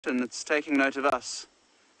and it's taking note of us.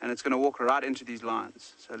 And it's going to walk right into these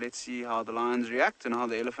lions. So let's see how the lions react and how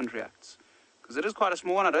the elephant reacts. Because it is quite a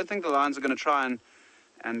small one. I don't think the lions are going to try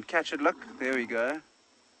and catch it. Look, there we go.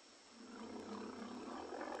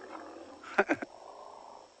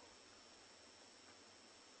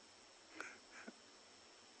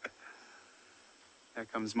 There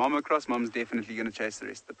comes Mom across. Mom's definitely going to chase the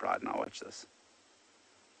rest of the pride. Now watch this.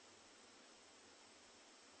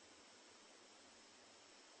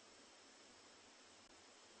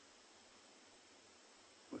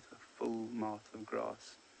 With a full mouth of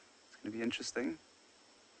grass. It's going to be interesting.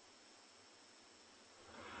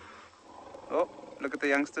 Oh, look at the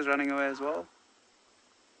youngsters running away as well.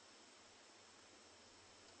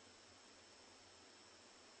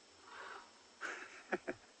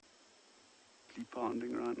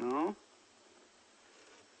 Pounding right now.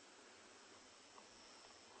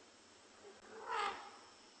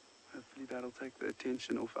 Hopefully that'll take the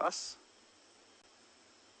attention off us.